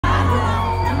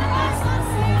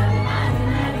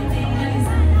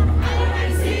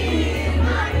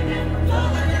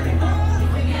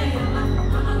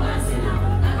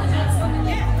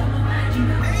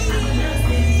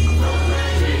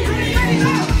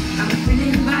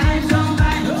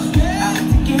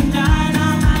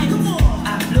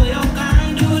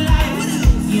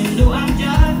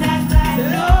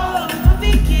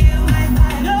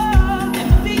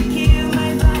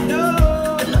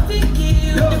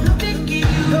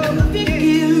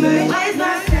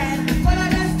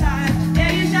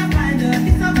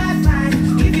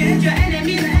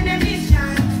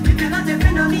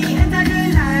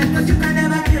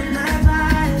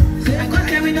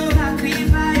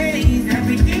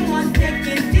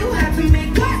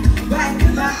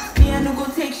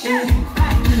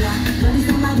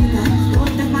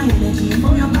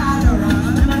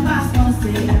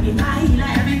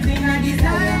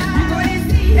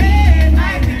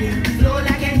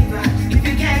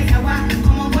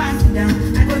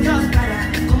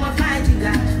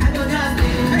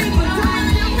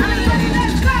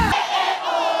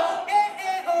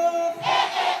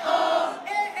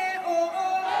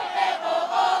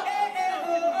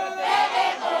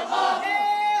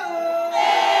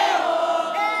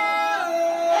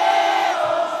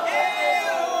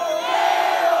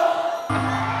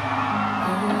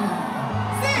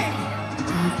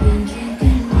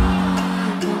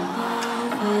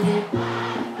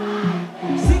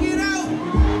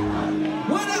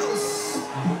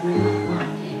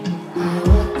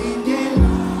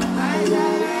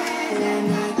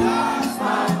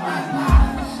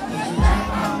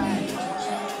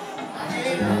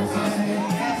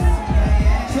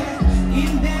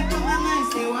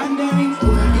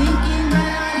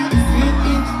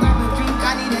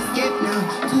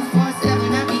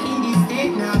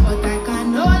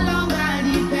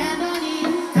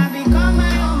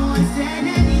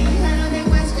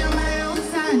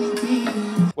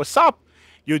What's up?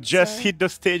 You just So hit the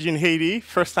stage in Haiti,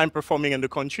 first time performing in the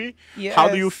country. How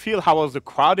do you yes, feel? How was the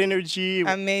crowd energy?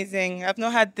 amazing. I've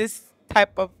not had this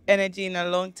type of energy in a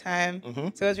long time.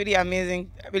 Mhm. So it was really amazing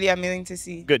to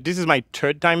see. Good. This is my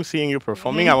third time seeing you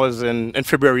performing. I Mhm. was in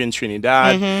February in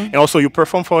Trinidad, and Mhm. also you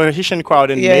performed for a Haitian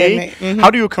crowd in Yeah. May. How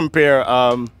Mhm. do you compare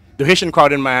the Haitian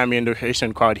crowd in Miami and the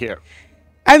Haitian crowd here?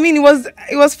 I mean,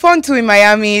 it was fun too in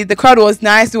Miami. The crowd was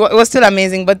nice. It was still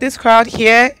amazing. But this crowd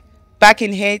here, back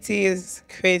in Haiti, is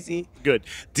crazy. Good.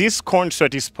 This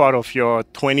concert is part of your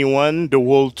 21, the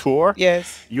world tour.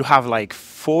 Yes. You have like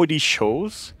 40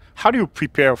 shows. How do you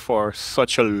prepare for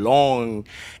such a long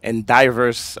and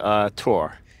diverse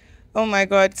tour? Oh my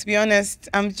God. To be honest,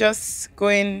 I'm just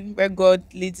going where God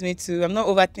leads me to. I'm not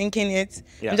overthinking it.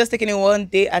 I'm Yeah. just taking it one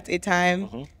day at a time.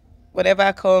 Mhm.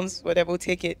 Whatever comes, whatever will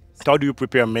take it. How do you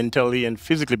prepare mentally and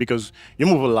physically? Because you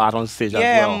move a lot on stage as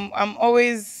Yeah, well. I'm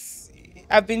always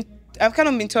I've kind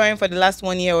of been touring for the last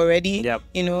 1 year already, Yep.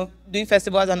 doing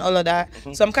festivals and all of that.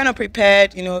 Mhm. So I'm kind of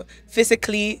prepared,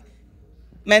 physically,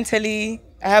 mentally.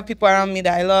 I have people around me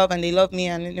that I love and they love me,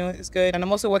 and it's good. And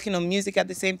I'm also working on music at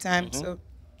the same time. Mhm. So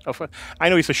Of course. I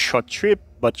know it's a short trip,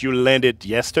 but you landed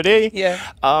yesterday. yeah.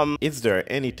 Is there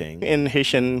anything? In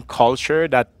Haitian culture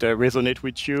that resonate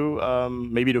with you?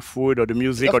 Maybe the food or the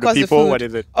music Of or the course the people? What food.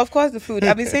 is it? Of course the food.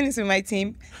 I've been saying this with my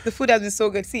team. The food has been so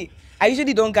good. See, I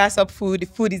usually don't gas up food. If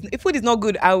food is not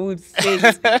good, I would say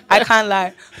it. I can't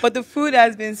lie. But the food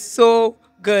has been so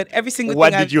good. Every single thing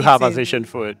What did I've you have as eaten. Haitian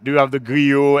food? Do you have the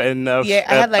griot and Yeah,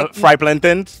 I had like fried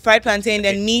plantains? fried plantain,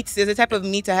 then meat. There's a type of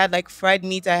meat I had, like fried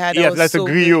meat I had. That Yes, was that's a so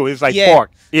griot. good. It's like Yeah.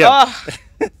 pork. Yeah. Oh,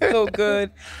 so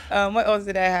good. What else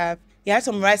did I have? Yeah, I had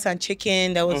some rice and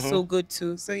chicken that was so good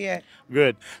too. So yeah.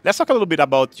 Good. Let's talk a little bit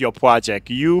about your project.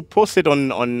 You posted on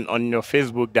your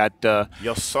Facebook that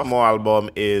Your sophomore album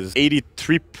is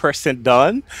 83%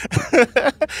 done.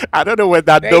 I don't know where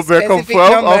that Very number come specific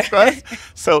from, number. of course.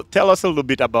 So tell us a little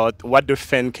bit about what the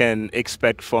fan can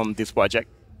expect from this project.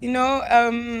 You know,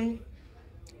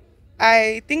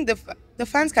 I think the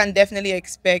fans can definitely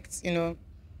expect,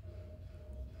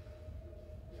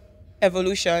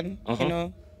 evolution.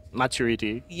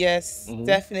 Maturity. Yes, Mhm.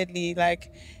 definitely. Like,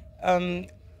 um,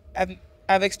 I've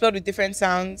I've explored with different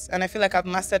sounds, and I feel like I've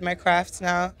mastered my craft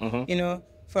now. Mhm.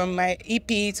 From my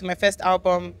EP to my first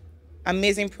album,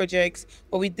 amazing projects.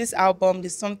 But with this album,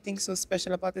 there's something so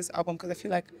special about this album because I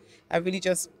feel like I really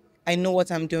just I know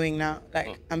what I'm doing now.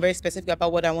 Like I'm very specific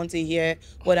about what I want to hear,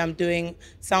 what I'm doing,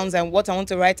 sounds, and what I want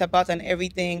to write about, and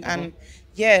everything. And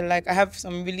yeah, like I have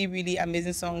some really, really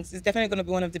amazing songs. It's definitely gonna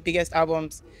be one of the biggest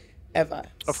albums ever.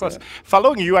 Of course. So,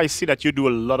 Following you, I see that you do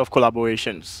a lot of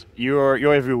collaborations.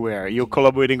 You're everywhere. You're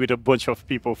collaborating with a bunch of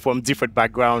people from different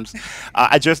backgrounds.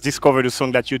 I just discovered a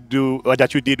song that you do or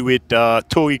that you did with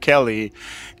Tori Kelly,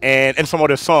 and some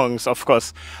other songs, of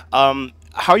course.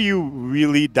 How you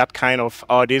really that kind of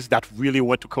artist that really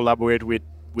want to collaborate with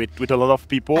a lot of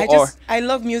people, or I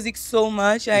love music so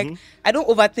much. Like Mhm. I don't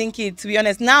overthink it, to be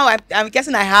honest. Now I'm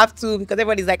guessing I have to because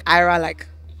everybody's like Ira, like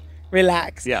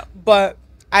relax. Yeah. But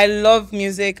I love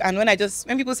music, and when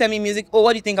people send me music, oh,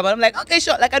 what do you think about it? I'm like, okay,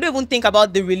 sure. Like I don't even think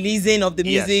about the releasing of the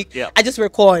Yes, music. yeah. I just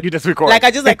record. You just record. Like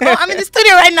I just like, oh, I'm in the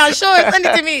studio right now. Sure, send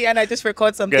it to me, and I just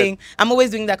record something. I'm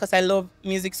always doing that because I love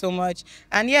music so much.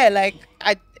 And yeah, like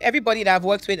everybody that I've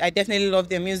worked with, I definitely love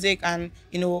their music, and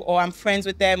or I'm friends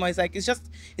with them, or it's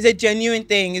a genuine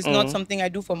thing. It's not something I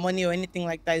do for money or anything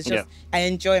like that. It's just I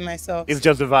enjoy myself. it's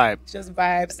just the vibe? It's just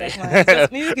vibes. Like, man, it's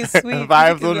just, music is sweet.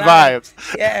 Vibes music is on live.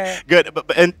 vibes. Yeah. Good.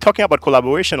 And talking about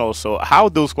collaboration also, how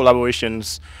those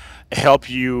collaborations help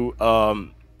you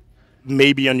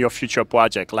maybe on your future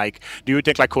project? Like, do you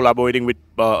think like collaborating with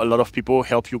a lot of people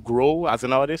help you grow as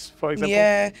an artist, for example?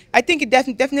 Yeah, I think it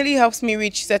definitely helps me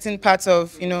reach certain parts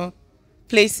of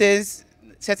places,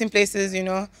 certain places.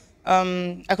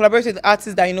 I collaborate with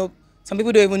artists that some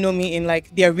people don't even know me in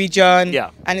like their region.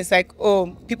 Yeah. And it's like,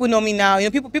 oh, people know me now.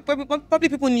 Probably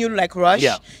people knew like Rush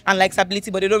Yeah. and like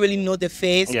Stability, but they don't really know the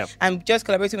face. Yeah. I'm just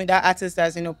collaborating with that artist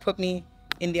that's put me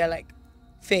in their like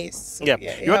face. So, Yeah,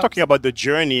 it you're helps. talking about the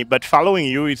journey, but following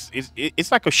you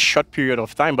it's like a short period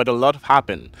of time, but a lot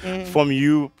happened from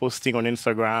you posting on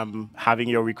Instagram, having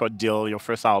your record deal, your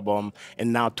first album,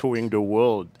 and now touring the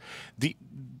world. Do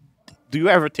you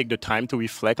ever take the time to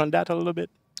reflect on that a little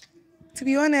bit? To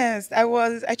be honest,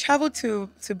 I traveled to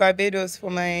Barbados for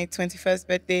my 21st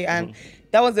birthday, and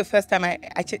that was the first time I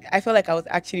felt like I was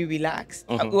actually relaxed.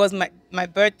 It was my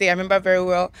birthday, I remember very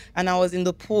well, and I was in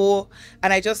the pool,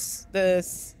 and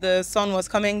the sun was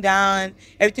coming down,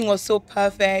 everything was so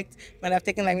perfect. And I've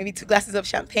taken like maybe 2 glasses of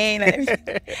champagne and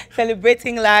everything,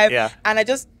 celebrating life, Yeah. and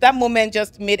that moment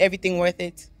just made everything worth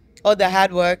it. all the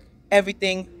hard work,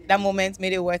 everything, that moment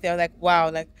made it worth it. I was like, wow,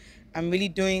 like I'm really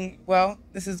doing well.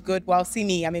 This is good. Wow, see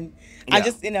me. I mean, I'm Yeah.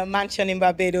 just in a mansion in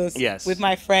Barbados Yes. with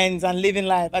my friends and living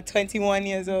life at 21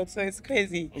 years old. So it's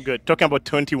crazy. Good. Talking about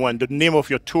 21, the name of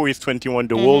your tour is 21,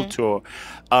 the Mm-hmm. world tour.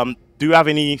 Do you have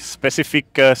any specific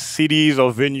cities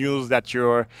or venues that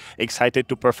you're excited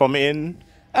to perform in?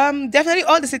 Definitely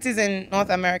all the cities in North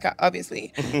America,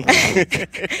 obviously.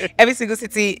 Every single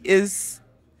city is,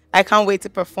 I can't wait to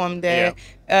perform there.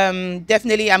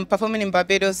 Definitely, I'm performing in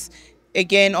Barbados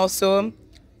again also.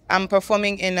 I'm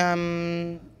performing in,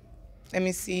 let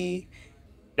me see,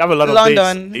 You have a lot of dates.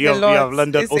 London. You It's a have, you lot. have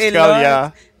London, It's a lot.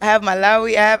 Australia. I have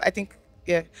Malawi. I have, I think,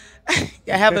 yeah.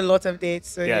 I have a lot of dates.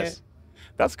 So yeah. Yes.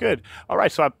 That's good. All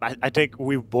right. So I think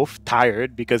we're both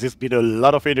tired because it's been a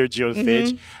lot of energy on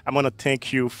stage. I'm gonna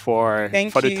thank you for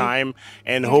Thank the you. time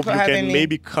and Thank you hope for you having can me.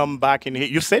 maybe come back and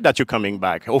you said that you're coming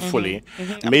back. Hopefully,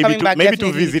 I'm maybe coming to back, maybe to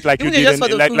definitely. visit like Even you did just for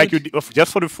in, the like you food. did,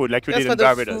 just for the food like you Just did for in the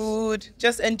Barbados. food,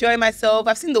 just enjoy myself.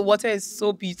 I've seen the water is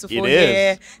so beautiful It is.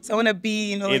 here. So I want to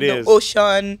be, It in the is.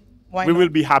 ocean. Why We not? will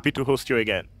be happy to host you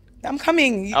again. I'm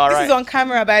coming. All This right. is on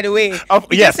camera, by the way. Oh,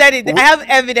 You yes. just said it. I have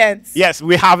evidence. Yes,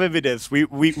 we have evidence. We're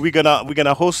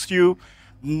gonna host you.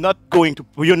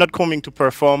 You're not coming to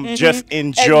perform, just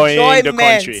enjoying the Enjoyment.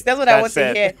 country. That's what I want to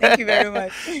it. hear. Thank you very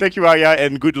much. Thank you, Ayra,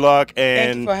 and good luck. Thank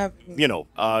you And for having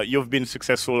me. you've been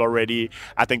successful already.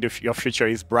 I think your future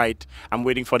is bright. I'm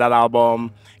waiting for that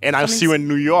album, and I'll Coming see you in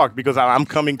New York because I'm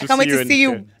coming to I can't wait see you. to see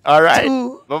you All right.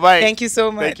 too. Bye bye. Thank you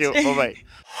so much. Thank you. Bye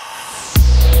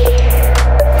bye.